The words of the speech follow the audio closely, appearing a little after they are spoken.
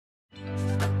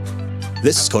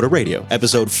This is Coda Radio,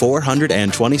 episode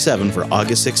 427 for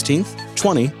August 16th,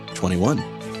 2021.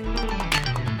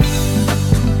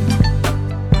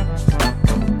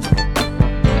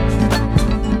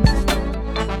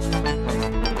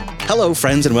 Hello,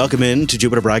 friends, and welcome in to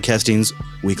Jupiter Broadcasting's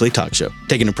weekly talk show,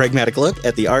 taking a pragmatic look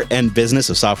at the art and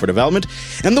business of software development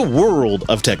and the world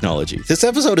of technology. This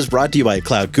episode is brought to you by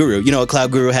Cloud Guru. You know,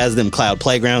 Cloud Guru has them cloud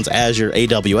playgrounds, Azure,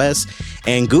 AWS,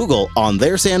 and Google on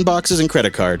their sandboxes and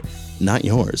credit card, not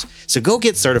yours. So go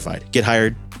get certified, get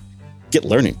hired, get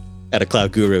learning at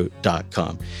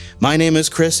cloudguru.com. My name is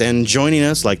Chris, and joining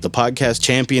us like the podcast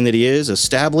champion that he is,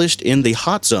 established in the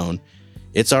hot zone,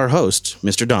 it's our host,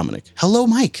 Mr. Dominic. Hello,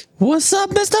 Mike. What's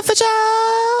up, Mr. Fisher?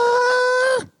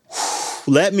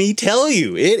 Let me tell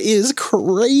you, it is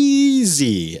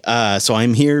crazy. So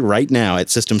I'm here right now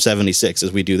at System 76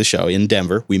 as we do the show in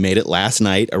Denver. We made it last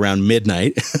night around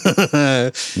midnight.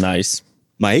 Nice.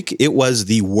 Mike, it was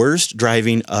the worst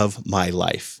driving of my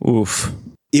life. Oof.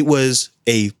 It was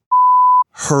a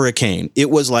hurricane. It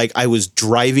was like I was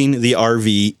driving the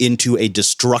RV into a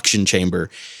destruction chamber.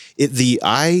 The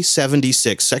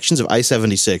I-76, sections of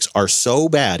I-76 are so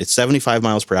bad. It's 75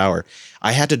 miles per hour.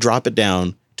 I had to drop it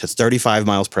down to 35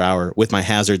 miles per hour with my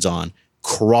hazards on,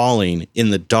 crawling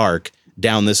in the dark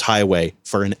down this highway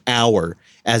for an hour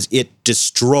as it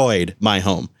destroyed my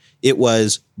home. It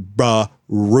was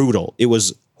brutal. It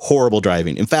was horrible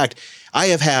driving. In fact, I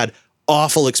have had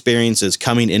awful experiences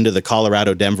coming into the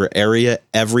Colorado-Denver area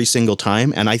every single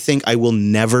time, and I think I will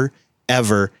never,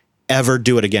 ever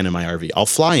do it again in my RV. I'll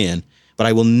fly in, but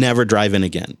I will never drive in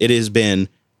again. It has been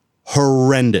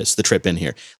horrendous, the trip in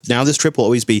here. Now this trip will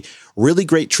always be really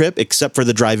great trip, except for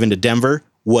the drive into Denver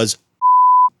was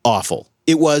awful.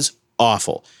 It was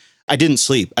awful. I didn't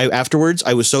sleep. Afterwards,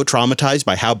 I was so traumatized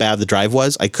by how bad the drive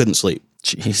was, I couldn't sleep.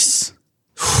 Jeez.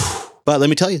 But let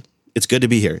me tell you, it's good to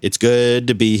be here. It's good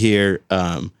to be here.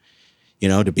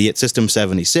 To be at System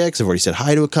 76. I've already said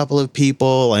hi to a couple of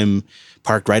people. I'm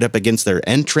parked right up against their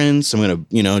entrance. I'm going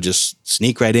to, just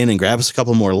sneak right in and grab us a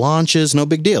couple more launches. No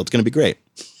big deal. It's going to be great.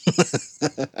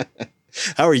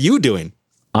 How are you doing?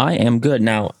 I am good.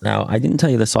 Now, I didn't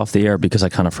tell you this off the air because I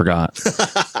kind of forgot.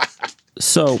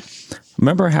 So,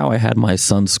 remember how I had my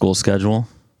son's school schedule?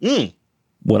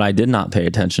 What I did not pay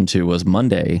attention to was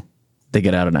Monday, they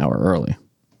get out an hour early.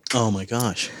 Oh my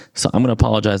gosh. So I'm going to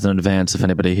apologize in advance if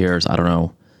anybody hears, I don't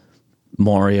know,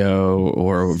 Mario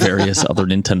or various other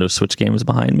Nintendo Switch games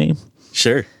behind me.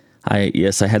 Sure. I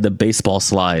had the baseball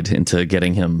slide into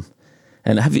getting him.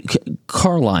 And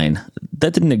Carline,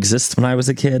 that didn't exist when I was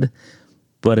a kid,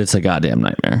 but it's a goddamn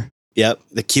nightmare. Yep.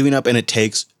 The queuing up, and it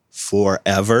takes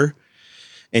forever,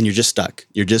 and you're just stuck.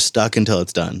 You're just stuck until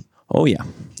it's done. Oh, yeah.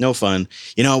 No fun.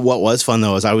 You know, what was fun,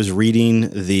 though, is I was reading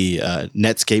the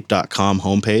Netscape.com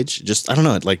homepage.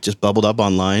 Just bubbled up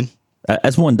online.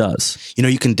 As one does.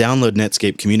 You can download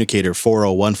Netscape Communicator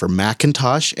 401 for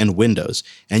Macintosh and Windows,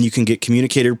 and you can get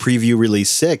Communicator Preview Release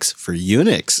 6 for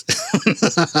Unix.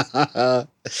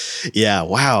 Yeah,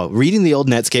 wow. Reading the old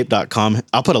Netscape.com,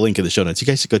 I'll put a link in the show notes. You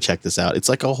guys should go check this out. It's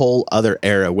like a whole other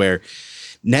era where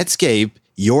Netscape,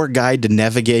 your guide to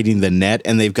navigating the net,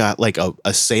 and they've got like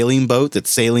a sailing boat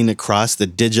that's sailing across the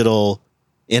digital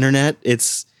internet.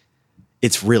 It's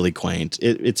really quaint.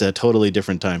 It's a totally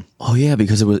different time. Oh yeah,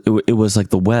 because it was like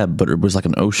the web, but it was like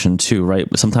an ocean too, right?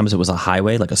 Sometimes it was a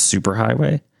highway, like a super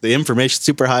highway. The information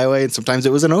superhighway, and sometimes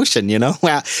it was an ocean. We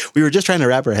were just trying to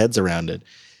wrap our heads around it.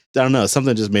 I don't know.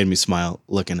 Something just made me smile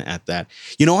looking at that.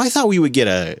 I thought we would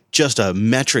get just a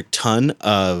metric ton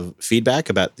of feedback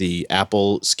about the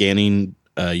Apple scanning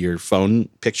your phone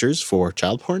pictures for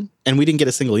child porn, and we didn't get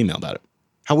a single email about it.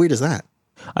 How weird is that?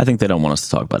 I think they don't want us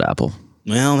to talk about Apple.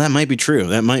 Well, that might be true.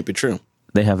 They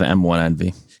have M1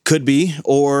 envy. Could be,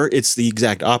 or it's the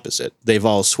exact opposite. They've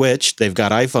all switched. They've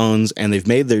got iPhones, and they've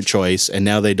made their choice, and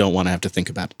now they don't want to have to think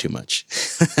about it too much.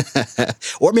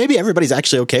 Or maybe everybody's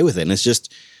actually okay with it, and it's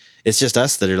just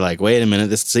us that are like, wait a minute,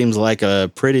 this seems like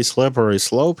a pretty slippery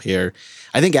slope here.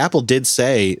 I think Apple did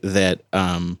say that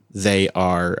they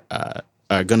are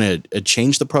going to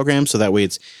change the program so that way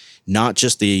it's not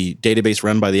just the database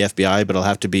run by the FBI, but it'll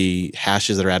have to be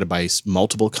hashes that are added by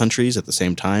multiple countries at the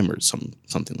same time or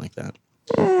something like that.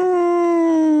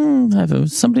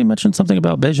 Have somebody mentioned something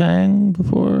about Beijing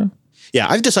before? Yeah,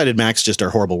 I've decided Macs just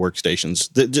are horrible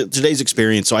workstations. Today's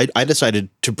experience, so I decided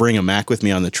to bring a Mac with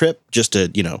me on the trip just to,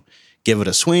 give it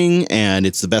a swing, and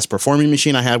it's the best performing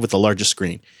machine I had with the largest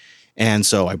screen. And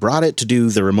so I brought it to do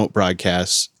the remote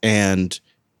broadcasts, and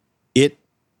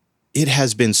it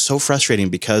has been so frustrating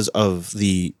because of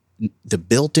the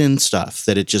built-in stuff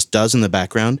that it just does in the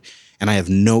background, and I have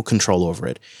no control over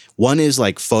it. One is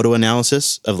like photo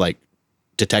analysis of like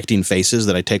detecting faces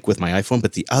that I take with my iPhone.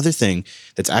 But the other thing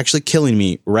that's actually killing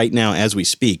me right now as we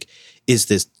speak is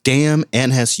this damn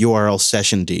NS URL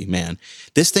session D, man.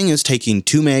 This thing is taking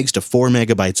 2 megs to 4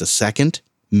 megabytes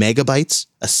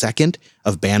a second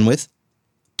of bandwidth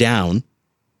down.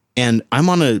 And I'm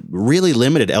on a really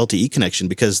limited LTE connection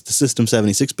because the System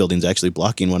 76 building is actually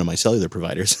blocking one of my cellular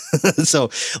providers. So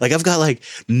like I've got like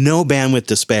no bandwidth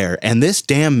to spare. And this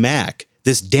damn Mac,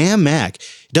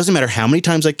 it doesn't matter how many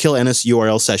times I kill NS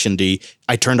URL session D.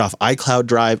 I turned off iCloud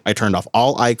Drive. I turned off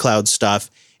all iCloud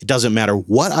stuff. It doesn't matter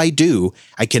what I do.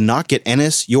 I cannot get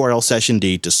NS URL session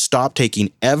D to stop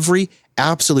taking every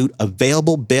absolute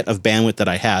available bit of bandwidth that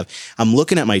I have. I'm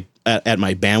looking at my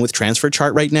bandwidth transfer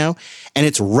chart right now, and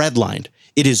it's redlined.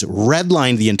 It is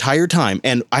redlined the entire time,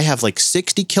 and I have like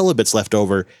 60 kilobits left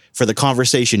over for the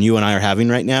conversation you and I are having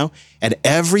right now, and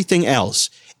everything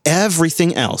else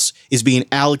is being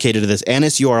allocated to this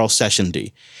NS URL session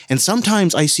D. And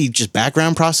sometimes I see just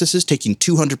background processes taking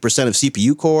 200% of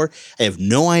CPU core. I have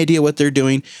no idea what they're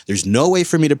doing. There's no way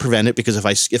for me to prevent it because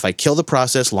if I kill the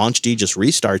process, launch D just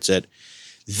restarts it.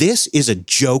 This is a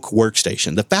joke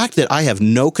workstation. The fact that I have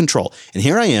no control, and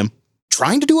here I am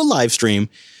trying to do a live stream,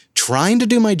 trying to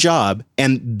do my job,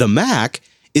 and the Mac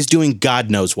is doing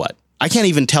God knows what. I can't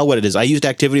even tell what it is. I used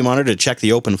Activity Monitor to check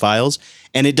the open files,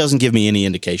 and it doesn't give me any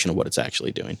indication of what it's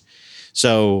actually doing.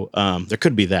 So there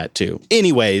could be that too.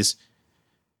 Anyways,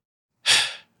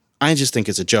 I just think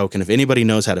it's a joke, and if anybody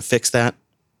knows how to fix that,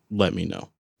 let me know.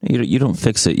 You don't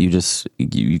fix it.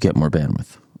 You get more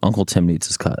bandwidth. Uncle Tim needs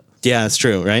his cut. Yeah, that's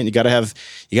true, right? You gotta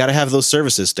have those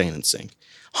services staying in sync.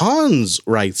 Hans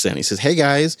writes in. He says, "Hey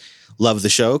guys, love the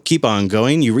show. Keep on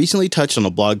going. You recently touched on a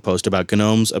blog post about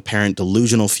GNOME's apparent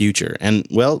delusional future. And,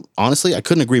 well, honestly, I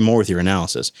couldn't agree more with your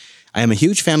analysis. I am a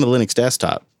huge fan of the Linux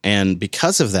desktop, and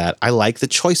because of that, I like the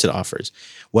choice it offers.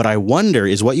 What I wonder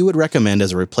is what you would recommend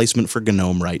as a replacement for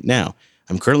GNOME right now.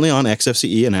 I'm currently on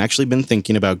XFCE and actually been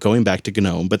thinking about going back to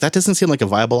GNOME, but that doesn't seem like a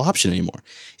viable option anymore.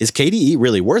 Is KDE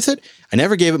really worth it? I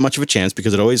never gave it much of a chance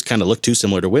because it always kind of looked too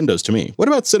similar to Windows to me. What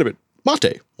about Cinnamon,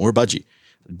 Mate, or Budgie?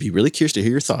 I'd be really curious to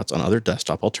hear your thoughts on other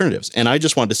desktop alternatives." And I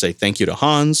just wanted to say thank you to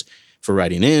Hans for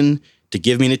writing in, to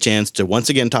give me a chance to once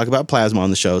again talk about Plasma on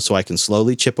the show so I can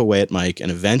slowly chip away at Mike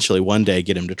and eventually one day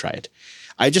get him to try it.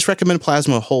 I just recommend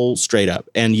Plasma whole straight up.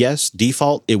 And yes,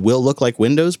 default, it will look like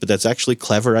Windows, but that's actually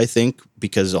clever, I think,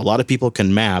 because a lot of people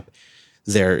can map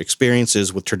their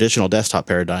experiences with traditional desktop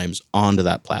paradigms onto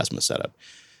that Plasma setup.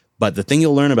 But the thing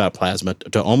you'll learn about Plasma,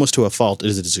 almost to a fault,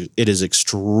 is it is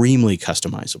extremely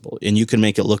customizable. And you can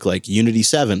make it look like Unity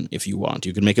 7 if you want.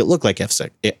 You can make it look like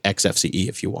XFCE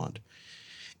if you want.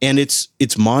 And it's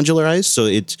modularized, so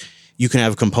you can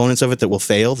have components of it that will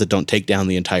fail, that don't take down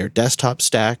the entire desktop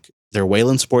stack. Their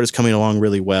Wayland support is coming along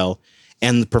really well.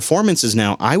 And the performance is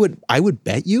now, I would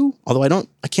bet you, although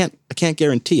I can't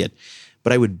guarantee it,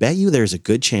 but I would bet you there's a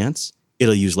good chance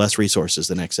it'll use less resources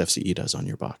than XFCE does on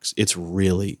your box. It's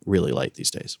really, really light these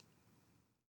days.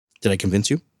 Did I convince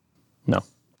you? No.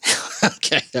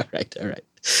 Okay. All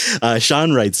right.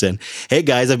 Sean writes in, "Hey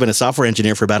guys, I've been a software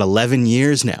engineer for about 11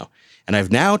 years now, and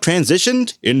I've now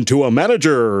transitioned into a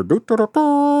manager."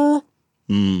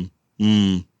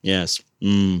 Yes.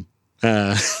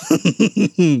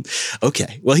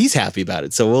 Okay. Well, he's happy about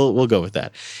it, so we'll go with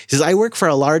that. He says, "I work for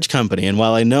a large company, and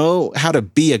while I know how to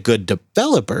be a good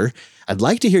developer, I'd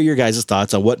like to hear your guys'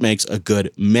 thoughts on what makes a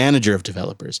good manager of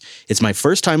developers. It's my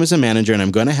first time as a manager, and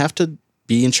I'm going to have to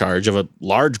be in charge of a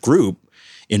large group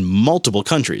in multiple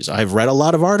countries. I've read a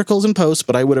lot of articles and posts,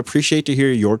 but I would appreciate to hear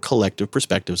your collective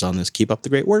perspectives on this. Keep up the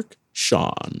great work,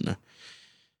 Sean." Do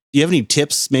you have any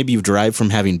tips maybe you've derived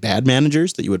from having bad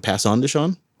managers that you would pass on to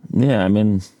Sean? Yeah, I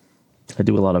mean, I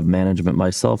do a lot of management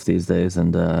myself these days,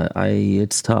 and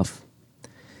it's tough.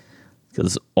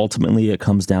 Because ultimately it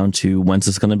comes down to when's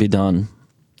this going to be done?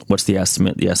 What's the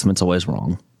estimate? The estimate's always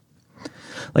wrong.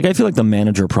 Like, I feel like the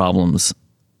manager problems,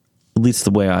 at least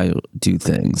the way I do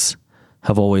things,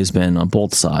 have always been on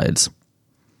both sides.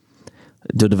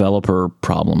 The developer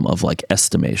problem of like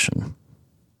estimation,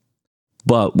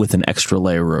 but with an extra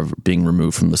layer of being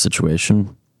removed from the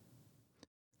situation.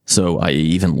 So, i.e.,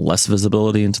 even less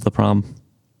visibility into the problem.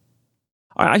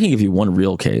 I can give you one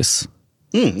real case.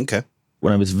 Okay.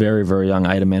 When I was very, very young,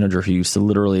 I had a manager who used to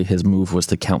literally, his move was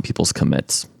to count people's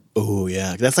commits. Oh,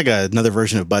 yeah. That's like another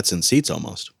version of butts and seats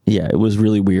almost. Yeah, it was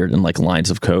really weird. And like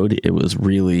lines of code, it was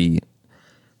really,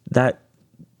 that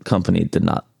company did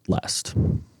not last.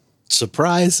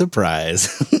 Surprise, surprise.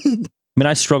 I mean,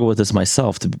 I struggle with this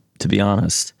myself, to be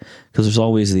honest, because there's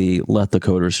always the let the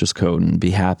coders just code and be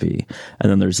happy.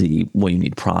 And then there's the, well, you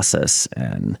need process.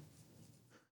 And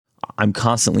I'm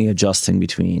constantly adjusting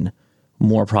between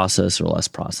more process or less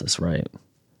process, right?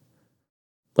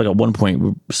 Like at one point,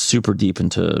 we're super deep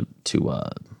into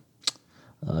Jira,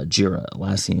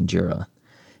 Atlassian Jira,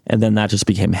 and then that just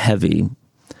became heavy.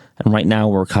 And right now,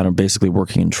 we're kind of basically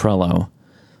working in Trello,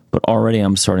 but already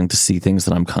I'm starting to see things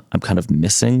that I'm kind of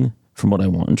missing from what I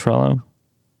want in Trello.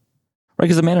 Right,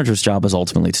 because the manager's job is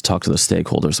ultimately to talk to the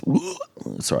stakeholders.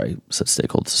 Sorry, I said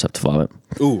stakeholders, just have to vomit.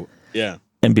 Ooh, yeah.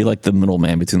 And be like the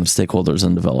middleman between the stakeholders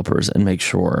and developers and make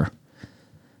sure,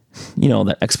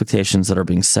 that expectations that are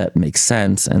being set make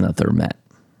sense and that they're met.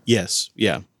 Yes,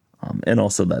 yeah. And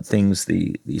also that things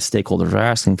the stakeholders are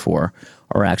asking for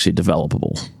are actually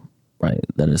developable, right?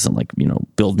 That isn't like,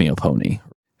 build me a pony.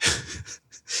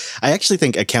 I actually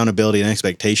think accountability and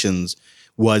expectations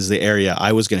was the area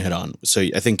I was going to hit on. So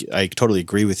I think I totally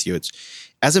agree with you. It's,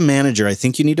 as a manager, I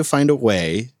think you need to find a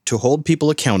way to hold people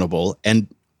accountable and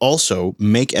also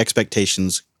make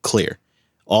expectations clear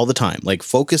all the time. Like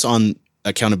focus on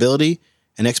accountability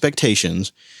and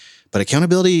expectations, but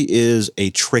accountability is a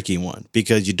tricky one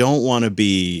because you don't want to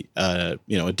be a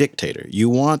dictator. You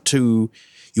want to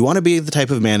be the type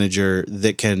of manager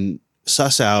that can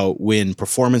suss out when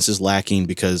performance is lacking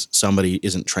because somebody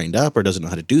isn't trained up or doesn't know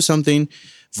how to do something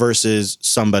versus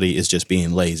somebody is just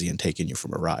being lazy and taking you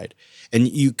from a ride. And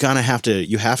you kind of have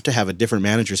to have a different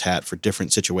manager's hat for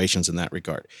different situations in that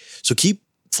regard. So keep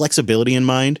flexibility in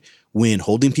mind when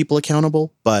holding people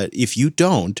accountable. But if you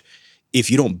don't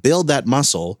build that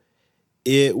muscle,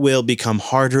 it will become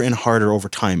harder and harder over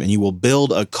time, and you will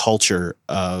build a culture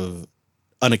of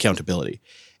unaccountability.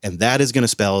 And that is going to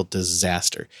spell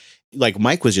disaster. Like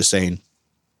Mike was just saying,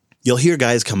 you'll hear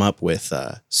guys come up with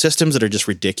systems that are just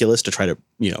ridiculous to try to,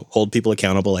 hold people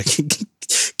accountable, like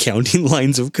counting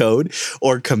lines of code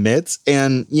or commits.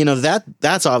 And,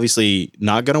 that's obviously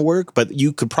not going to work, but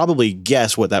you could probably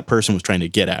guess what that person was trying to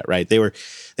get at, right? They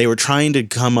were trying to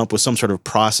come up with some sort of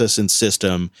process and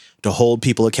system to hold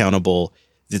people accountable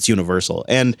that's universal.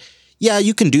 And yeah,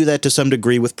 you can do that to some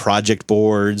degree with project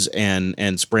boards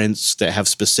and sprints that have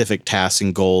specific tasks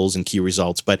and goals and key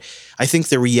results. But I think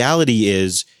the reality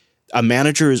is a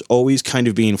manager is always kind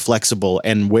of being flexible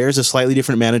and wears a slightly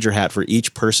different manager hat for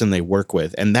each person they work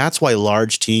with. And that's why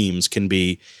large teams can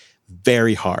be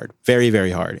very hard, very,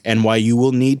 very hard. And why you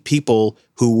will need people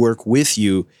who work with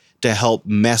you to help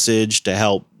message, to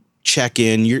help check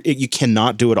in. You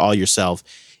cannot do it all yourself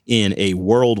in a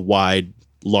worldwide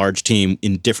large team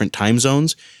in different time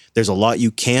zones. There's a lot you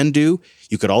can do.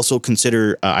 You could also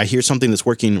consider, I hear something that's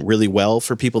working really well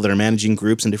for people that are managing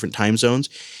groups in different time zones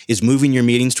is moving your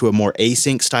meetings to a more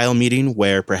async style meeting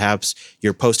where perhaps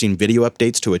you're posting video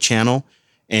updates to a channel.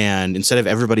 And instead of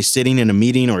everybody sitting in a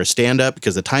meeting or a stand up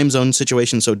because the time zone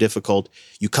situation is so difficult,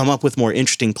 you come up with more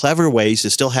interesting, clever ways to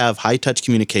still have high touch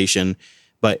communication,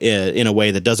 but in a way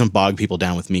that doesn't bog people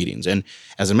down with meetings. And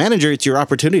as a manager, it's your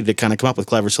opportunity to kind of come up with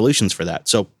clever solutions for that.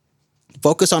 So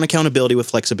focus on accountability with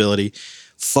flexibility.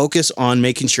 Focus on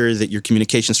making sure that your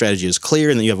communication strategy is clear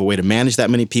and that you have a way to manage that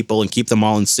many people and keep them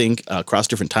all in sync across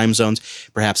different time zones.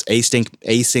 Perhaps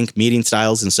async meeting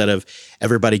styles instead of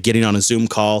everybody getting on a Zoom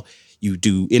call. You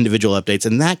do individual updates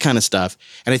and that kind of stuff.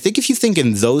 And I think if you think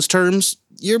in those terms,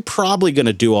 you're probably going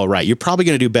to do all right. You're probably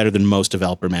going to do better than most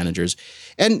developer managers.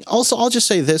 And also, I'll just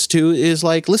say this too, is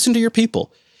like, listen to your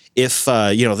people. If,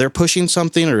 they're pushing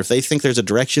something or if they think there's a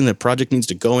direction that project needs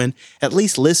to go in, at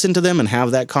least listen to them and have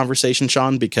that conversation,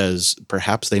 Sean, because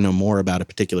perhaps they know more about a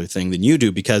particular thing than you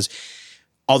do. Because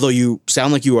although you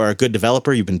sound like you are a good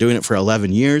developer, you've been doing it for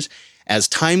 11 years, as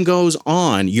time goes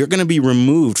on, you're going to be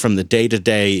removed from the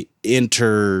day-to-day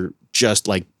just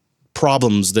like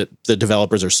problems that the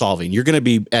developers are solving. You're going to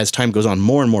be, as time goes on,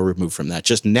 more and more removed from that,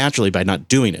 just naturally by not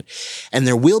doing it. And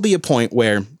there will be a point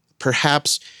where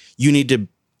perhaps you need to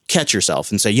catch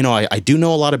yourself and say, I do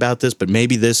know a lot about this, but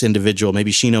maybe this individual,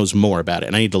 maybe she knows more about it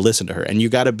and I need to listen to her. And you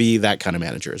got to be that kind of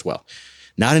manager as well.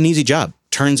 Not an easy job.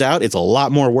 Turns out it's a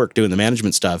lot more work doing the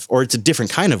management stuff, or it's a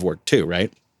different kind of work too,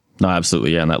 right? No,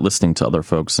 absolutely. Yeah. And that listening to other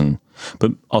folks.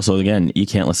 But also, again, you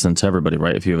can't listen to everybody,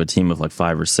 right? If you have a team of like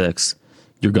 5 or 6,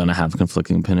 you're going to have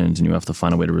conflicting opinions and you have to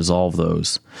find a way to resolve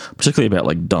those, particularly about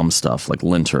like dumb stuff like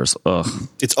linters. Ugh.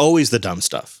 It's always the dumb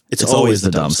stuff. It's always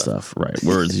the dumb stuff, right?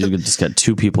 Whereas you could just get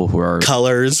 2 people who are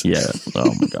colors. Yeah.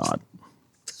 Oh my God.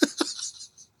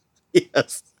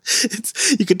 Yes.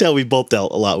 You can tell we both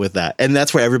dealt a lot with that. And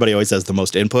that's where everybody always has the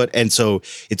most input. And so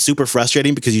it's super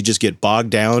frustrating because you just get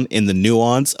bogged down in the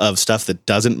nuance of stuff that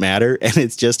doesn't matter. And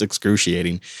it's just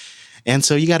excruciating. And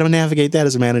so you got to navigate that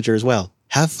as a manager as well.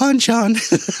 Have fun, Sean.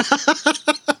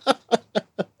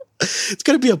 It's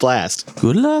going to be a blast.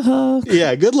 Good luck.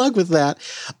 Yeah, good luck with that.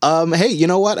 Hey, you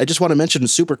know what? I just want to mention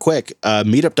super quick,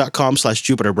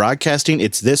 meetup.com/Jupiter Broadcasting.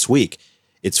 It's this week.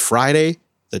 It's Friday,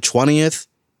 the 20th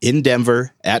in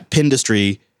Denver at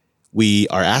Pindustry. We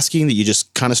are asking that you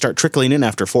just kind of start trickling in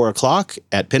after 4 o'clock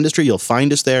at Pindustry. You'll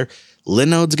find us there.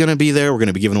 Linode's going to be there. We're going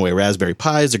to be giving away Raspberry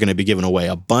Pis. They're going to be giving away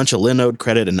a bunch of Linode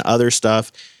credit and other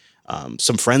stuff.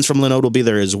 Some friends from Linode will be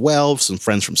there as well. Some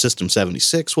friends from System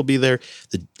 76 will be there.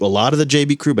 A lot of the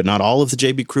JB crew, but not all of the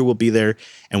JB crew will be there.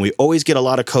 And we always get a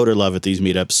lot of Coder love at these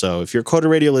meetups. So if you're a Coder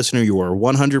Radio listener, you are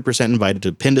 100% invited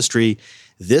to Pindustry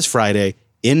this Friday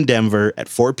in Denver at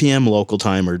 4 p.m. local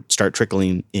time, or start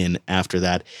trickling in after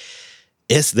that.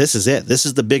 This is it. This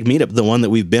is the big meetup, the one that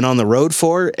we've been on the road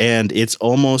for, and it's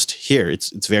almost here.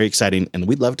 It's very exciting, and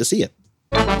we'd love to see it.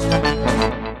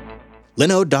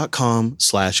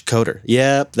 Linode.com/Coder.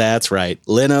 Yep, that's right.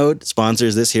 Linode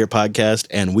sponsors this here podcast,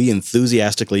 and we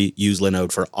enthusiastically use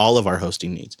Linode for all of our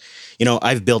hosting needs. You know,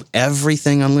 I've built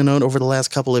everything on Linode over the last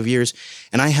couple of years,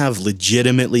 and I have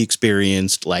legitimately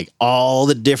experienced like all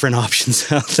the different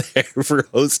options out there for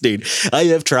hosting. I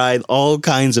have tried all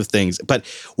kinds of things, but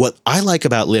what I like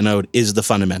about Linode is the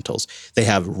fundamentals. They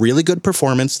have really good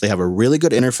performance. They have a really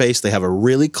good interface. They have a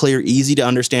really clear, easy to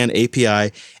understand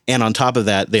API. And on top of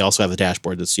that, they also have a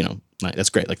dashboard that's,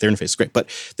 that's great. Like their interface is great, but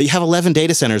they have 11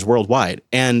 data centers worldwide,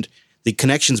 and the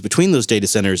connections between those data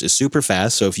centers is super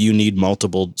fast. So if you need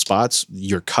multiple spots,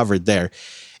 you're covered there.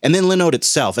 And then Linode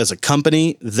itself, as a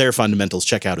company, their fundamentals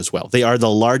check out as well. They are the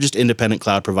largest independent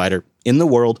cloud provider in the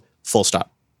world, full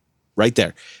stop. Right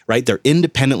there, right? They're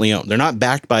independently owned. They're not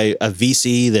backed by a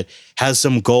VC that has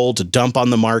some goal to dump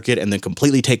on the market and then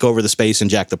completely take over the space and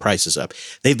jack the prices up.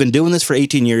 They've been doing this for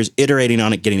 18 years, iterating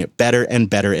on it, getting it better and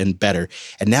better and better.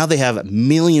 And now they have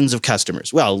millions of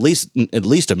customers. Well, at least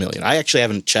a million. I actually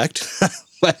haven't checked,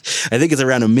 but I think it's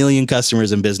around 1 million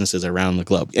customers and businesses around the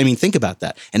globe. I mean, think about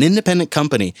that. An independent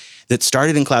company that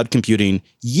started in cloud computing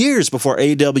years before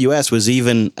AWS was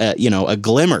even, a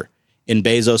glimmer in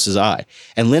Bezos's eye.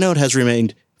 And Linode has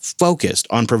remained focused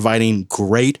on providing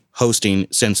great hosting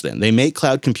since then. They make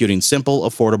cloud computing simple,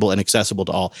 affordable, and accessible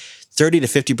to all, 30 to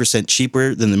 50%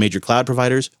 cheaper than the major cloud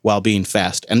providers while being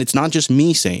fast. And it's not just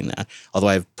me saying that, although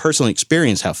I've personally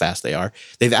experienced how fast they are.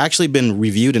 They've actually been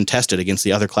reviewed and tested against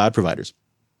the other cloud providers.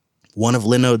 One of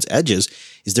Linode's edges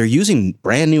is they're using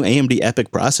brand new AMD EPYC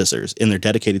processors in their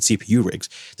dedicated CPU rigs.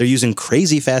 They're using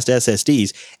crazy fast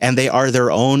SSDs, and they are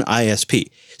their own ISP.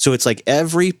 So it's like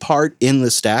every part in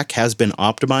the stack has been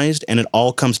optimized, and it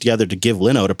all comes together to give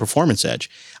Linode a performance edge.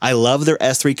 I love their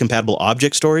S3 compatible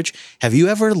object storage. Have you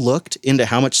ever looked into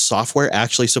how much software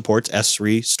actually supports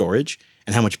S3 storage?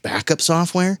 And how much backup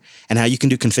software, and how you can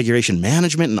do configuration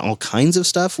management and all kinds of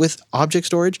stuff with object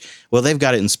storage? Well, they've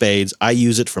got it in spades. I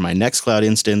use it for my Nextcloud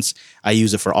instance. I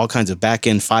use it for all kinds of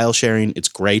back-end file sharing. It's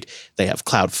great. They have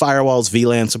cloud firewalls,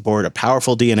 VLAN support, a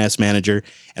powerful DNS manager,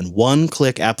 and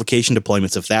one-click application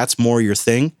deployments. If that's more your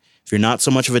thing, if you're not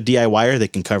so much of a DIYer, they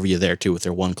can cover you there too with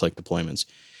their one-click deployments.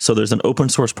 So there's an open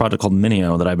source project called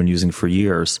Minio that I've been using for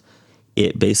years.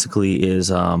 It basically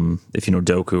is, if you know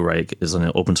Doku, right, is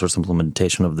an open source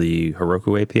implementation of the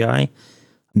Heroku API.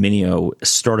 Minio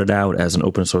started out as an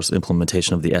open source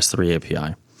implementation of the S3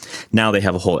 API. Now they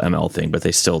have a whole ML thing, but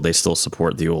they still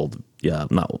support the old,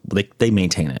 they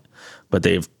maintain it. But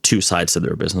they have two sides to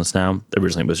their business now.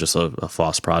 Originally it was just a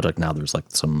FOSS project. Now there's like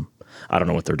I don't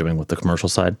know what they're doing with the commercial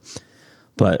side.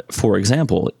 But for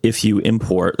example, if you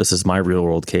import, this is my real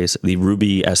world case, the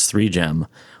Ruby S3 gem,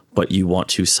 but you want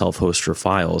to self-host your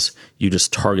files, you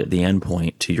just target the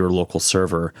endpoint to your local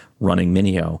server running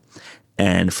Minio.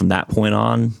 And from that point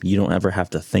on, you don't ever have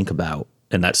to think about,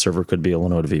 and that server could be a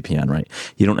Linode VPN, right?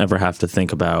 You don't ever have to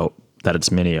think about that it's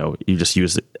Minio. You just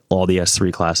use all the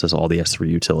S3 classes, all the S3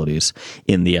 utilities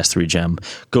in the S3 gem.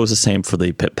 Goes the same for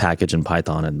the pip package in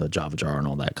Python and the Java jar and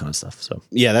all that kind of stuff. So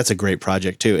yeah, that's a great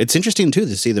project too. It's interesting too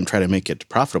to see them try to make it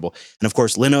profitable. And of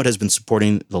course, Linode has been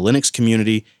supporting the Linux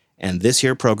community and this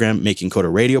here program, making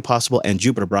Coder Radio possible, and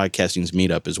Jupiter Broadcasting's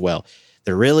meetup as well.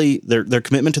 Their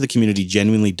commitment to the community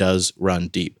genuinely does run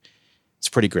deep. It's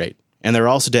pretty great. And they're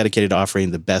also dedicated to offering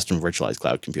the best in virtualized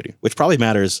cloud computing, which probably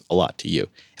matters a lot to you.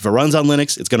 If it runs on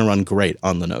Linux, it's going to run great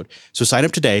on Linode. So sign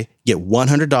up today, get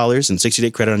 $100 and 60-day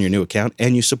credit on your new account,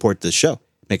 and you support this show.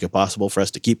 Make it possible for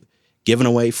us to keep giving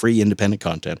away free independent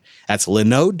content. That's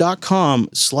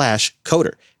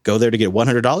linode.com/coder. Go there to get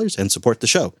 $100 and support the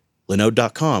show.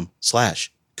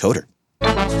 linode.com/coder.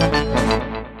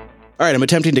 All right, I'm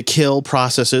attempting to kill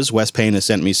processes. Wes Payne has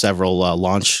sent me several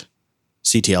launch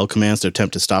CTL commands to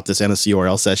attempt to stop this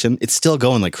NSURL session. It's still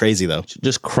going like crazy, though.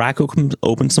 Just crack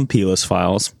open some plist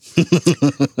files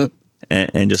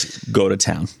and just go to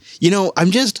town.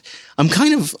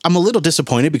 I'm a little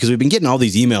disappointed because we've been getting all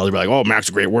these emails. They're like, oh, Mac's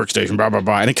a great workstation, blah, blah,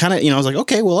 blah. And it kind of, I was like,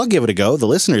 okay, well, I'll give it a go. The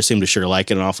listeners seem to sure like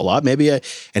it an awful lot.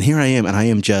 And here I am, and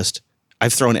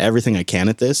I've thrown everything I can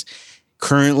at this.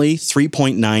 Currently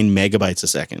 3.9 megabytes a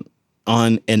second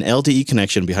on an LTE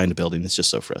connection behind a building. It's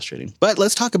just so frustrating. But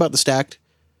let's talk about the Stack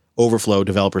Overflow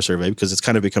developer survey because it's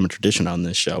kind of become a tradition on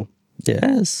this show.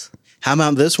 Yes. How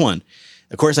about this one?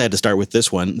 Of course, I had to start with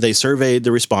this one. They surveyed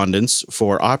the respondents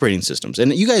for operating systems.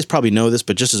 And you guys probably know this,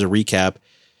 but just as a recap,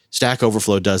 Stack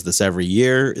Overflow does this every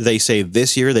year. They say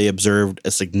this year they observed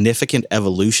a significant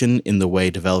evolution in the way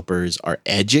developers are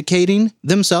educating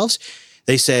themselves.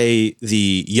 They say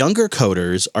the younger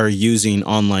coders are using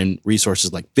online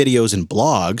resources like videos and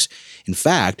blogs. In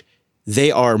fact,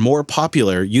 they are more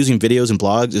popular. Using videos and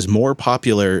blogs is more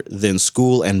popular than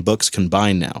school and books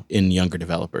combined now in younger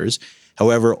developers.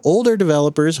 However, older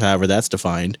developers, however that's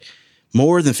defined,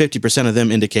 more than 50% of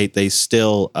them indicate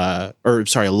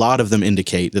a lot of them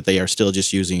indicate that they are still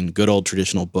just using good old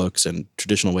traditional books and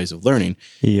traditional ways of learning.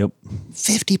 Yep.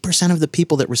 50% of the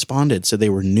people that responded said they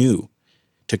were new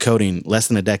to coding less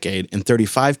than a decade, and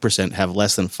 35% have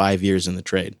less than 5 years in the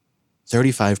trade.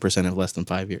 35% have less than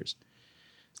 5 years.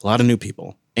 A lot of new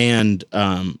people. And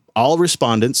all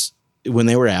respondents, when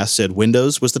they were asked, said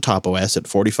Windows was the top OS at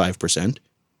 45%.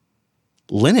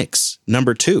 Linux,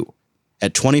 number 2,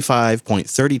 at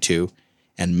 25.32,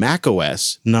 and Mac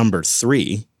OS, number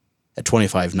 3, at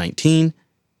 25.19,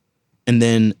 and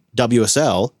then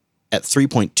WSL at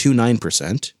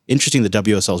 3.29%. Interesting that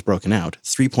WSL is broken out,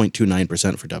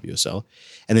 3.29% for WSL,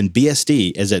 and then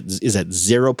BSD is at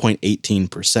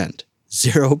 0.18%.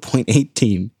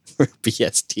 0.18 for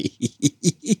BSD.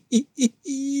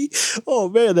 Oh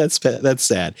man, that's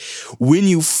sad. When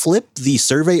you flip the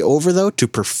survey over though to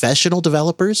professional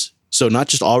developers, so not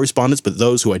just all respondents, but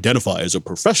those who identify as a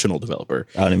professional developer.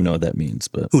 I don't even know what that means,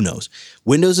 but who knows?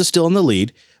 Windows is still in the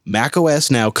lead. Mac OS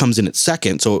now comes in at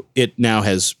second, so it now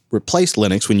has replaced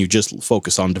Linux when you just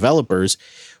focus on developers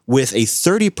with a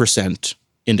 30%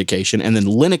 indication, and then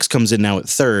Linux comes in now at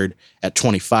third at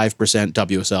 25%,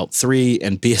 WSL at 3,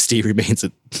 and BSD remains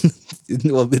at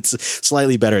well, it's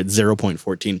slightly better at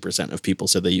 0.14% of people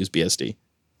said they use BSD.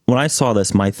 When I saw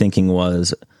this, my thinking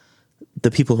was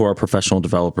the people who are professional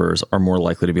developers are more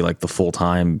likely to be like the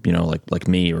full-time, like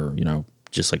me, or,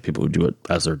 just like people who do it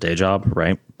as their day job,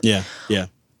 right? Yeah, yeah.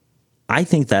 I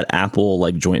think that Apple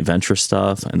like joint venture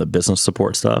stuff and the business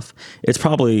support stuff, it's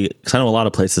probably, because I know a lot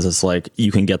of places it's like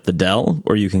you can get the Dell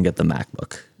or you can get the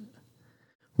MacBook,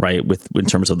 right? In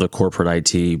terms of the corporate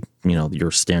IT,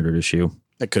 your standard issue.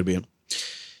 That could be it.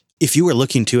 If you were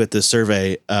looking too at this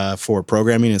survey for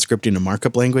programming and scripting and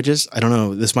markup languages, I don't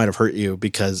know, this might have hurt you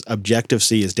because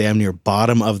Objective-C is damn near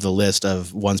bottom of the list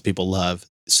of ones people love.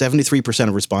 73%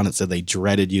 of respondents said they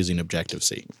dreaded using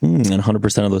Objective-C. And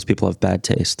 100% of those people have bad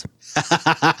taste.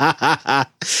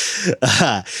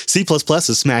 C++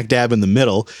 is smack dab in the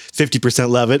middle. 50%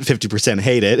 love it, 50%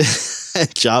 hate it.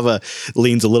 Java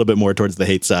leans a little bit more towards the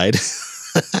hate side.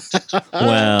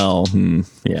 Well,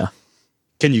 yeah.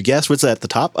 Can you guess what's at the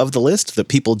top of the list that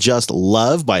people just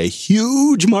love by a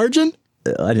huge margin?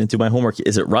 I didn't do my homework.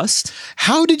 Is it Rust?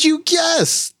 How did you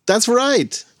guess? That's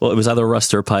right. Well, it was either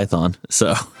Rust or Python.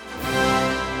 So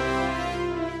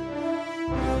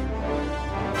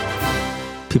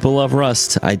people love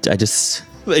Rust. I just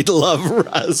they love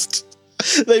Rust.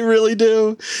 They really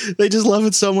do. They just love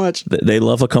it so much. They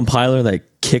love a compiler that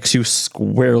kicks you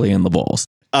squarely in the balls.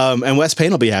 And Wes Payne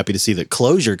will be happy to see that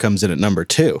Clojure comes in at number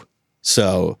 2.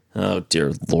 So, oh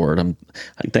dear Lord,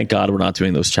 thank God we're not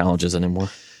doing those challenges anymore.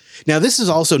 Now, this is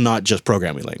also not just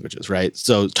programming languages, right?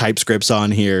 So TypeScript's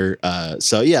on here.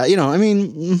 So yeah,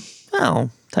 well,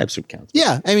 TypeScript counts.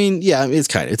 Yeah,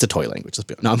 it's a toy language.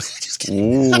 No, I'm just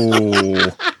kidding.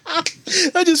 Ooh.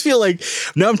 I just feel like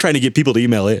now I'm trying to get people to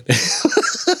email it,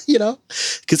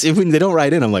 because when they don't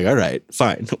write in, I'm like, all right,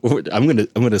 fine. I'm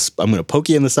gonna poke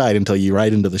you in the side until you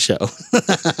write into the show.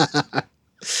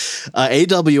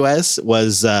 AWS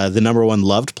was the number one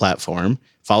loved platform,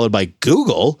 followed by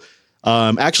Google.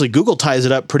 Actually, Google ties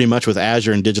it up pretty much with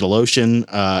Azure and DigitalOcean.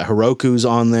 Heroku's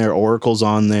on there. Oracle's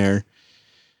on there.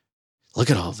 Look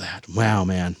at all that. Wow,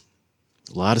 man.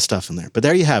 A lot of stuff in there. But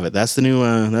there you have it. That's the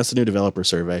new developer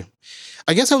survey.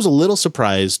 I guess I was a little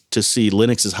surprised to see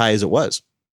Linux as high as it was,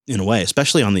 in a way,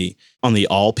 especially on the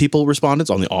all people respondents,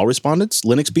 on the all respondents.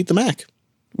 Linux beat the Mac.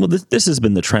 Well, this has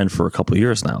been the trend for a couple of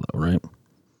years now, though, right?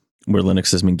 Where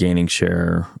Linux has been gaining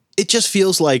share. It just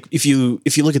feels like if you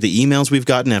look at the emails we've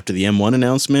gotten after the M1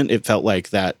 announcement, it felt like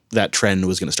that trend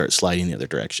was going to start sliding the other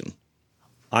direction.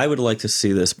 I would like to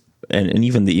see this and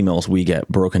even the emails we get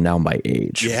broken down by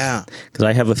age. Yeah. Because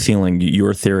I have a feeling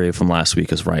your theory from last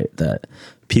week is right, that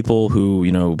people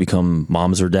who, become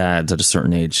moms or dads at a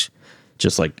certain age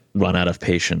just like run out of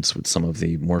patience with some of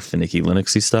the more finicky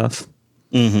Linuxy stuff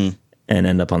and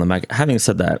end up on the Mac. Having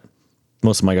said that,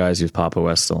 most of my guys use Pop!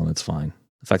 OS still, and it's fine.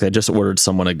 In fact, I just ordered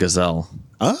someone a Gazelle.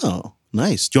 Oh,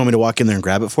 nice. Do you want me to walk in there and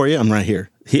grab it for you? I'm right here.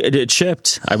 It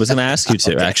shipped. I was going to ask you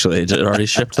to, actually. It already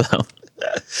shipped, though.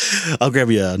 I'll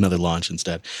grab you another launch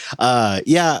instead. There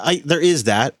is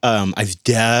that. I've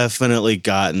definitely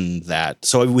gotten that.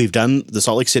 So we've done the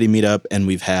Salt Lake City meetup, and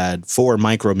we've had 4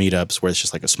 micro meetups where it's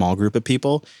just like a small group of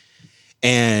people.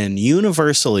 And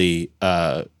universally,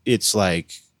 it's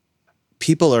like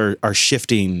people are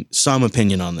shifting some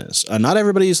opinion on this. Not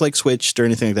everybody's like switched or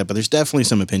anything like that, but there's definitely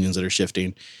some opinions that are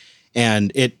shifting.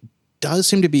 And it does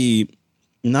seem to be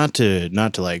not to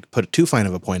like put too fine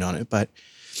of a point on it, but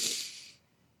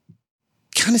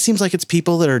kind of seems like it's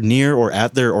people that are near or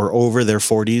at their or over their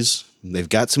 40s. They've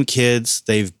got some kids.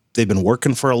 They've been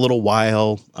working for a little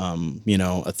while. A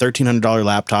 $1,300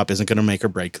 laptop isn't going to make or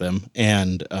break them,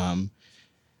 and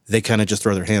they kind of just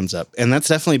throw their hands up. And that's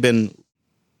definitely been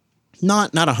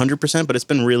not 100%, but it's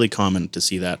been really common to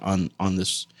see that on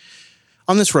this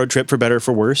road trip, for better or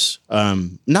for worse.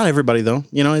 Not everybody though,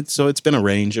 it's been a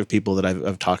range of people that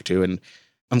I've talked to, and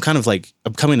I'm kind of like,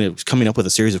 I'm coming up with a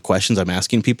series of questions I'm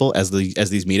asking people as these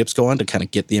meetups go on to kind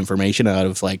of get the information out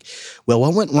of like, well,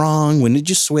 what went wrong? When did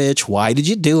you switch? Why did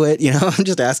you do it? I'm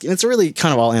just asking. It's really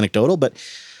kind of all anecdotal, but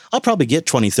I'll probably get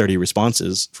 20, 30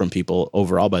 responses from people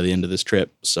overall by the end of this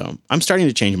trip. So I'm starting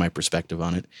to change my perspective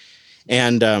on it.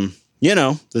 And,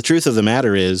 the truth of the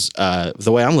matter is, the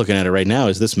way I'm looking at it right now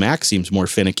is this Mac seems more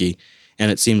finicky, and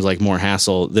it seems like more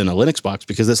hassle than a Linux box,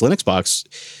 because this Linux box,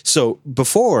 so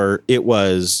before it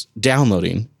was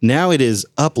downloading, now it is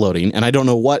uploading, and I don't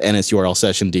know what NSURL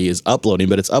session D is uploading,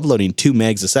 but it's uploading 2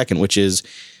 megs a second, which is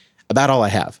about all I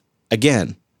have.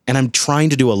 Again, and I'm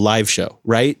trying to do a live show,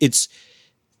 right? It's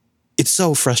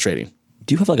so frustrating.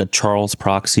 Do you have like a Charles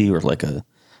proxy or like I think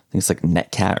it's like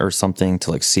Netcat or something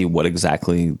to like see what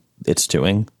exactly it's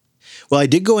doing? Well, I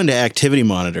did go into Activity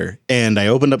Monitor, and I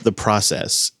opened up the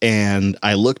process, and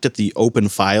I looked at the open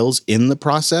files in the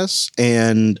process,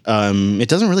 and it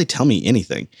doesn't really tell me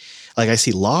anything. Like, I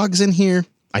see logs in here,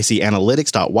 I see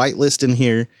analytics.whitelist in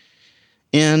here,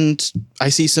 and I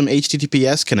see some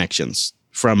HTTPS connections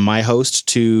from my host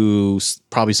to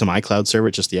probably some iCloud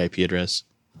server, just the IP address.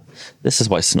 This is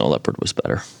why Snow Leopard was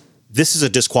better. This is a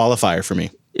disqualifier for me.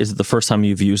 Is it the first time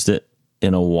you've used it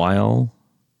in a while?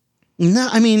 No,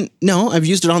 I've been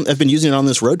using it on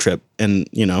this road trip, and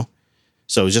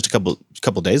so it was just a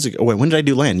couple days ago. When did I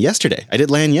do LAN? Yesterday. I did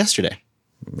LAN yesterday.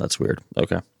 That's weird.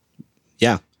 Okay.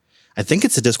 Yeah. I think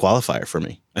it's a disqualifier for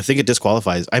me. I think it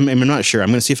disqualifies. I'm not sure. I'm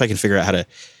going to see if I can figure out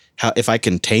if I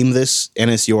can tame this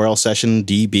NSURL session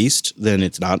D beast, then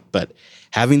it's not. But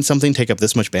having something take up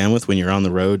this much bandwidth when you're on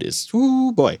the road is,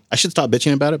 ooh boy, I should stop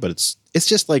bitching about it, but it's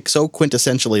just like so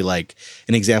quintessentially like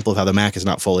an example of how the Mac is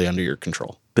not fully under your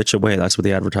control. Bitch away. That's what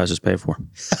the advertisers pay for.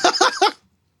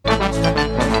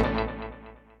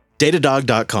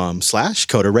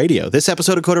 Datadog.com/Coda Radio. This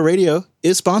episode of Coda Radio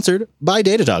is sponsored by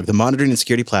Datadog, the monitoring and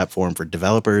security platform for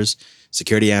developers,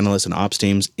 security analysts, and ops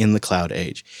teams in the cloud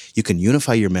age. You can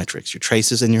unify your metrics, your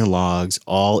traces, and your logs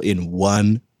all in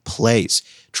one place.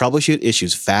 Troubleshoot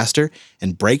issues faster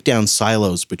and break down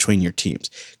silos between your teams.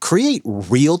 Create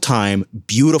real-time,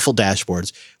 beautiful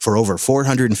dashboards for over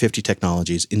 450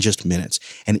 technologies in just minutes,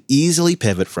 and easily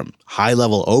pivot from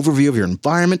high-level overview of your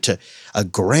environment to a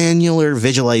granular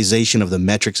visualization of the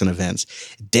metrics and events.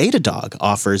 Datadog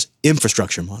offers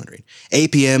infrastructure monitoring,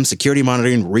 APM, security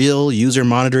monitoring, real user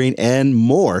monitoring, and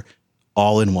more,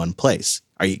 all in one place.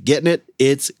 Are you getting it?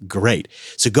 It's great.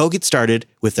 So go get started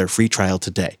with their free trial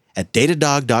today at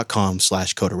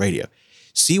datadog.com/Coda Radio.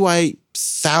 See why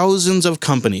thousands of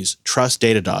companies trust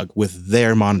Datadog with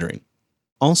their monitoring.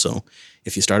 Also,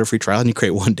 if you start a free trial and you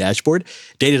create one dashboard,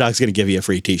 Datadog's going to give you a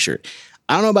free t-shirt.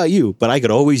 I don't know about you, but I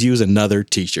could always use another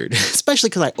t-shirt, especially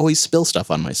because I always spill stuff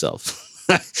on myself.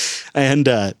 And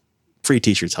free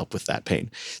t-shirts help with that pain.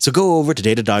 So go over to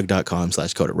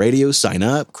datadog.com/Coda Radio, sign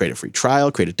up, create a free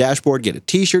trial, create a dashboard, get a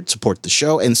t-shirt, support the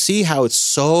show, and see how it's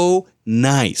so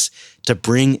nice to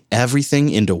bring everything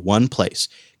into one place,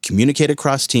 communicate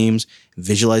across teams,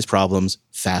 visualize problems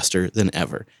faster than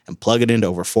ever, and plug it into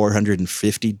over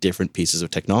 450 different pieces of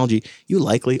technology you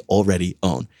likely already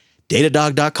own.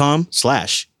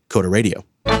 Datadog.com/Coda Radio.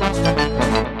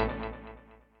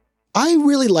 I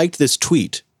really liked this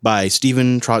tweet by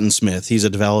Stephen Troughton-Smith. He's a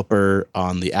developer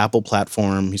on the Apple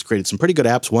platform. He's created some pretty good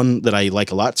apps. One that I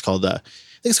like a lot is called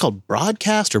think it's called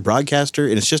Broadcast or Broadcaster,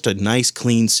 and it's just a nice,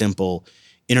 clean, simple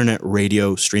internet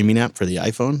radio streaming app for the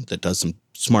iPhone that does some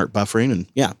smart buffering. And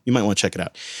yeah, you might want to check it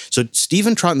out. So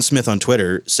Stephen Troughton Smith on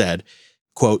Twitter said,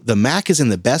 quote, "The Mac is in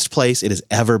the best place it has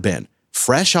ever been.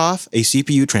 Fresh off a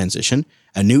CPU transition,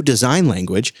 a new design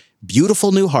language,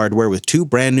 beautiful new hardware with 2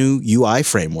 brand new UI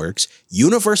frameworks,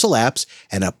 universal apps,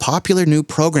 and a popular new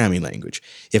programming language.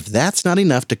 If that's not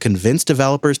enough to convince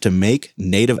developers to make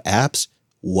native apps,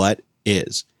 what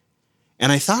is?"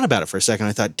 And I thought about it for a second.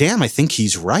 I thought, damn, I think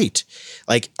he's right.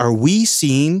 Like, are we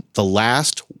seeing the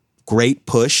last great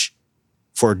push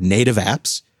for native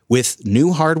apps with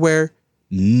new hardware,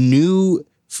 new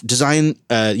design,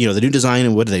 the new design,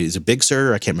 and what are they? Is it Big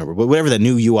Sur? I can't remember, but whatever that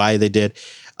new UI they did.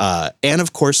 And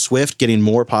of course, Swift getting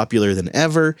more popular than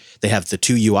ever. They have the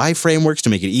 2 UI frameworks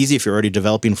to make it easy if you're already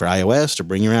developing for iOS to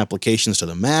bring your applications to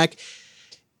the Mac.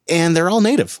 And they're all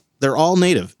native. They're all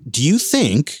native. Do you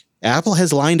think Apple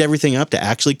has lined everything up to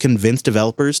actually convince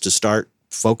developers to start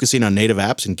focusing on native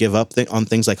apps and give up on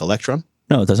things like Electron?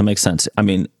 No, it doesn't make sense. I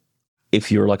mean,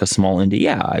 if you're like a small indie,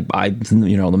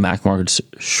 the Mac market's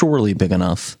surely big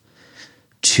enough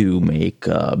to make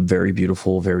very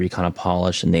beautiful, very kind of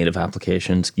polished native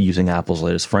applications using Apple's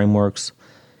latest frameworks,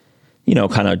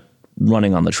 kind of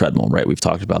running on the treadmill, right? We've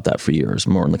talked about that for years,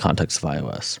 more in the context of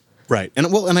iOS. Right.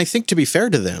 And I think to be fair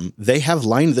to them, they have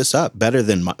lined this up better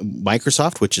than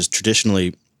Microsoft, which is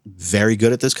traditionally very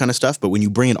good at this kind of stuff. But when you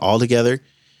bring it all together,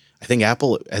 I think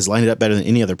Apple has lined it up better than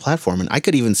any other platform. And I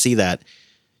could even see that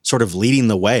sort of leading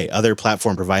the way. Other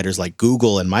platform providers like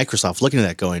Google and Microsoft looking at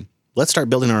that going, let's start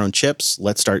building our own chips.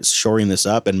 Let's start shoring this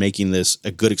up and making this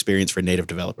a good experience for native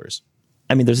developers.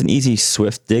 I mean, there's an easy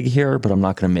Swift dig here, but I'm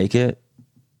not going to make it.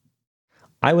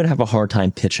 I would have a hard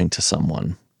time pitching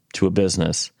to a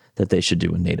business, that they should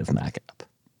do a native Mac app.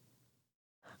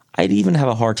 I'd even have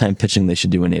a hard time pitching they should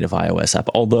do a native iOS app,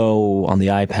 although on the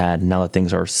iPad, now that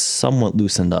things are somewhat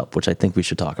loosened up, which I think we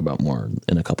should talk about more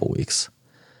in a couple weeks,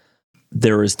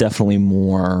 there is definitely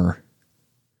more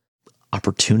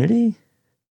opportunity.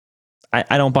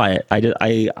 I don't buy it.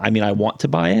 I mean, I want to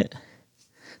buy it.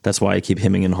 That's why I keep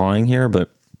hemming and hawing here, but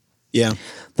yeah,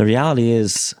 the reality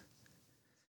is,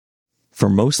 for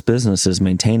most businesses,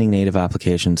 maintaining native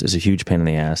applications is a huge pain in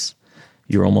the ass.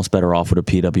 You're almost better off with a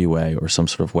PWA or some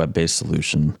sort of web-based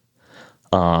solution.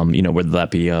 Whether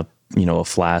that be a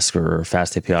Flask or a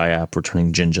Fast API app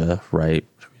returning Jinja, right,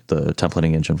 the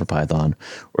templating engine for Python,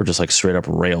 or just like straight up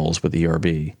Rails with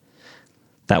ERB.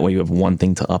 That way you have one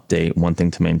thing to update, one thing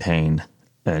to maintain,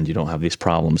 and you don't have these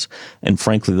problems. And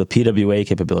frankly, the PWA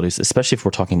capabilities, especially if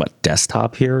we're talking about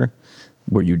desktop here,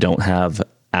 where you don't have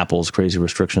Apple's crazy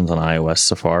restrictions on iOS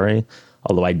Safari,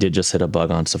 although I did just hit a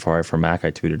bug on Safari for Mac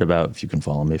I tweeted about. If you can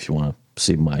follow me if you want to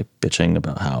see my bitching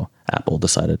about how Apple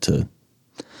decided to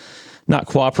not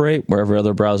cooperate where every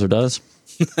other browser does.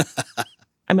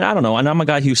 I mean, I don't know. And I'm a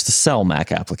guy who used to sell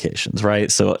Mac applications,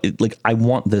 right? So I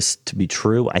want this to be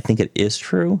true. I think it is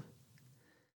true.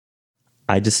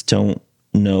 I just don't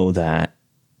know that,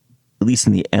 at least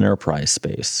in the enterprise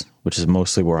space, which is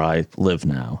mostly where I live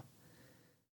now,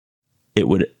 it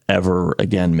would ever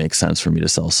again make sense for me to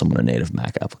sell someone a native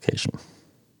Mac application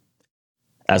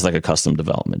as like a custom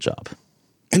development job.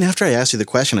 And after I asked you the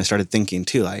question, I started thinking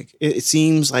too, like, it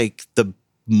seems like the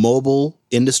mobile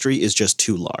industry is just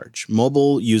too large.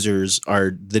 Mobile users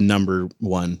are the number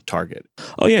one target.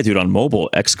 Oh yeah, dude, on mobile,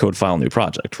 Xcode file new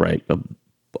project, right?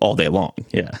 All day long.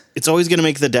 Yeah. It's always going to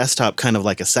make the desktop kind of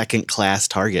like a second class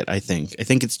target, I think. I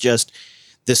think it's just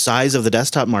the size of the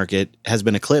desktop market has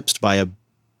been eclipsed by a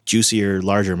juicier,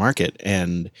 larger market.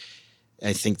 And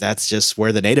I think that's just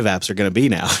where the native apps are going to be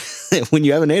now. When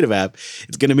you have a native app,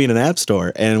 it's going to be in an app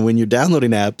store. And when you're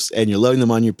downloading apps and you're loading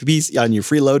them on your PC, on your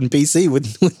freeloading PC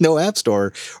with no app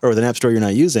store, or with an app store you're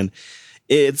not using,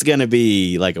 it's going to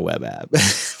be like a web app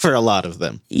for a lot of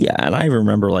them. Yeah. And I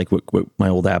remember like with my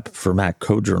old app for Mac,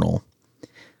 Code Journal,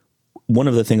 one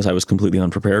of the things I was completely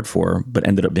unprepared for, but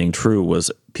ended up being true,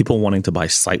 was people wanting to buy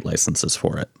site licenses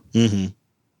for it. Mm-hmm.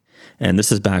 And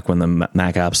this is back when the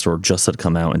Mac App Store just had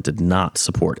come out and did not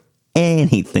support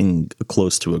anything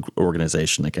close to an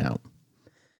organization account.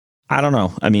 I don't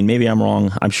know. I mean, maybe I'm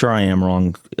wrong. I'm sure I am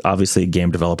wrong. Obviously, game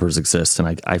developers exist,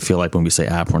 and I feel like when we say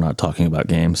app, we're not talking about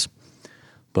games.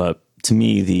 But to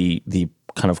me, the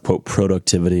kind of quote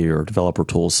productivity or developer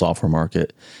tools software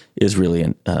market is really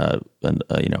a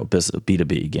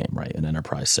B2B game, right? An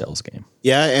enterprise sales game.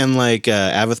 Yeah, and like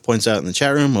Avith points out in the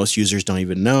chat room, most users don't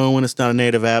even know when it's not a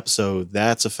native app, so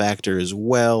that's a factor as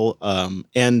well.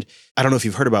 And I don't know if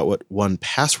you've heard about what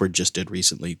 1Password just did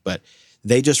recently, but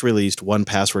they just released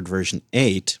 1Password version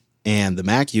 8, and the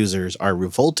Mac users are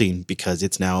revolting because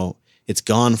it's now It's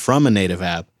gone from a native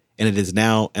app and it is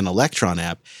now an Electron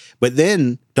app. But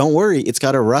then don't worry, it's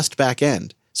got a Rust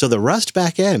backend. So the Rust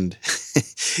backend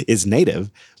is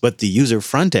native, but the user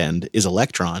front end is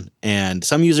Electron. And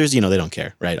some users, they don't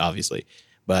care, right? Obviously.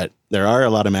 But there are a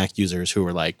lot of Mac users who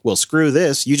are like, well, screw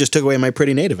this. You just took away my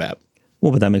pretty native app.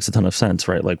 Well, but that makes a ton of sense,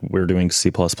 right? Like we're doing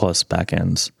C++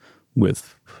 backends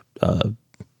with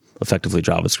effectively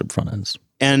JavaScript front ends.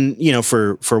 And,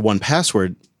 for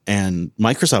 1Password, and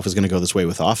Microsoft is going to go this way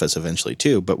with Office eventually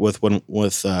too. But with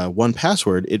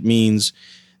 1Password, it means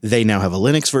they now have a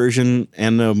Linux version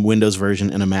and a Windows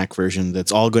version and a Mac version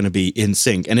that's all going to be in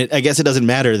sync. And I guess it doesn't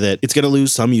matter that it's going to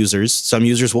lose some users. Some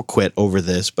users will quit over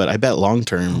this, but I bet long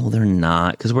term. Well, they're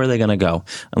not, because where are they going to go?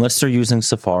 Unless they're using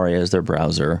Safari as their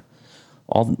browser.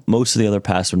 Most of the other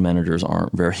password managers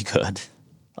aren't very good.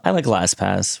 I like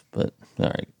LastPass, but all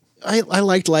right. I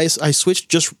liked I switched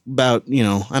just about,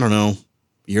 I don't know,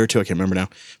 a year or two, I can't remember now,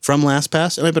 from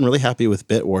LastPass, and I've been really happy with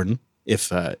Bitwarden.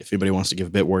 If anybody wants to give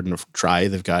Bitwarden a try,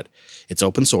 it's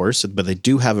open source, but they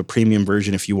do have a premium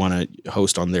version if you want to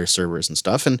host on their servers and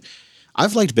stuff. And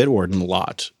I've liked Bitwarden a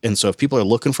lot. And so if people are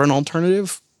looking for an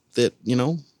alternative that,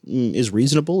 is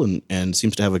reasonable and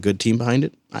seems to have a good team behind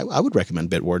it, I would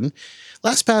recommend Bitwarden.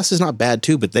 LastPass is not bad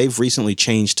too, but they've recently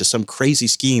changed to some crazy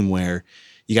scheme where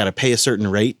you got to pay a certain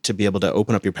rate to be able to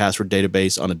open up your password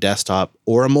database on a desktop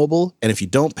or a mobile. And if you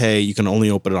don't pay, you can only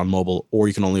open it on mobile or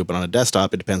you can only open it on a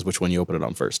desktop. It depends which one you open it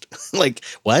on first. Like,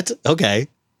 what? Okay.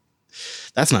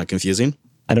 That's not confusing.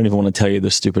 I don't even want to tell you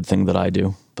the stupid thing that I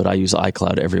do, but I use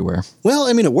iCloud everywhere. Well,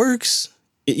 I mean, it works.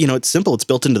 It's simple. It's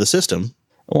built into the system.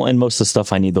 Well, and most of the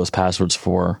stuff I need those passwords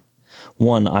for,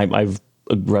 one, I've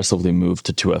aggressively moved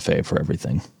to 2FA for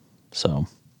everything. So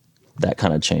that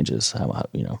kind of changes how.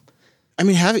 I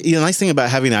mean, the nice thing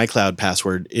about having the iCloud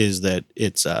password is that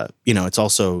it's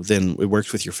also then it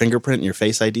works with your fingerprint and your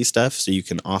Face ID stuff. So you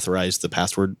can authorize the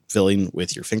password filling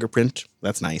with your fingerprint.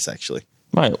 That's nice, actually.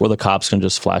 Right. Or the cops can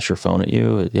just flash your phone at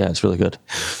you. Yeah, it's really good.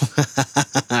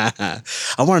 I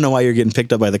want to know why you're getting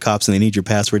picked up by the cops and they need your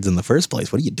passwords in the first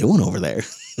place. What are you doing over there,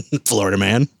 Florida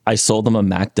man? I sold them a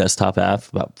Mac desktop app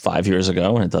about 5 years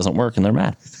ago and it doesn't work and they're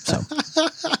mad. So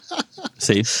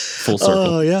see, full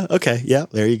circle. Oh, yeah. Okay. Yeah,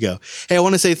 there you go. Hey, I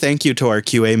want to say thank you to our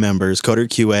QA members, Coder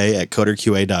QA at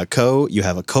coderqa.co. You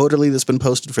have a Coderly that's been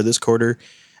posted for this quarter.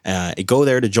 Go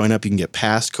there to join up. You can get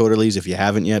past Coderlies if you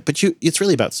haven't yet. But it's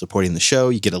really about supporting the show.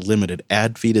 You get a limited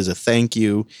ad feed as a thank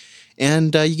you.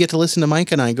 And you get to listen to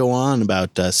Mike and I go on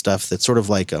about stuff that's sort of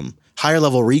like higher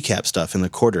level recap stuff in the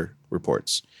quarter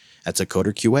reports. That's at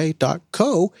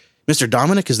coderqa.co. Mr.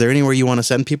 Dominic, is there anywhere you want to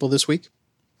send people this week?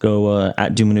 Go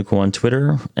at Dominuco on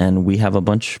Twitter, and we have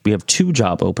 2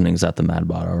 job openings at the Mad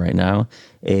Bottle right now.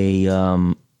 A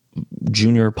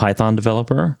junior Python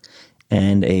developer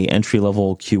and a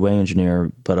entry-level QA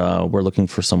engineer, but we're looking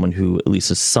for someone who at least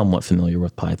is somewhat familiar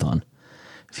with Python.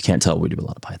 If you can't tell, we do a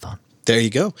lot of Python. There you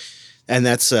go. And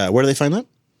that's, where do they find that?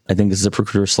 I think it's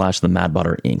ZipRecruiter / the Mad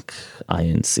Bottle Inc.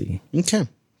 INC. Okay.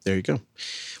 There you go.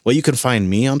 Well, you can find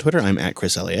me on Twitter. I'm at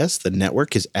Chris LAS. The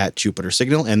network is at Jupiter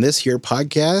Signal. And this here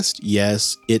podcast,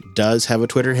 yes, it does have a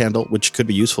Twitter handle, which could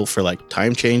be useful for like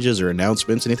time changes or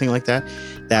announcements, anything like that.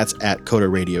 That's at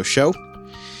Coder Radio Show.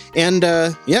 And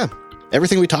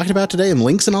everything we talked about today and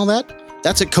links and all that,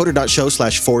 that's at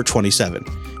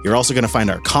coder.show/427. You're also going to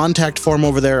find our contact form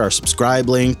over there, our subscribe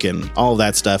link, and all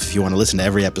that stuff if you want to listen to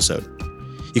every episode.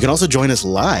 You can also join us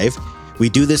live. We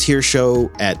do this here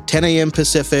show at 10 a.m.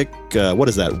 Pacific. What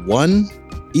is that, 1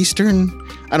 Eastern?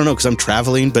 I don't know because I'm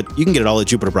traveling, but you can get it all at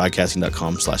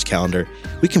jupiterbroadcasting.com/calendar.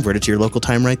 We convert it to your local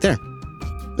time right there.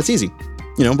 That's easy.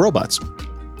 Robots.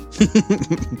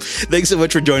 Thanks so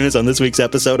much for joining us on this week's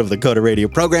episode of the Coder Radio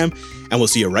program, and we'll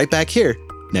see you right back here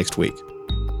next week.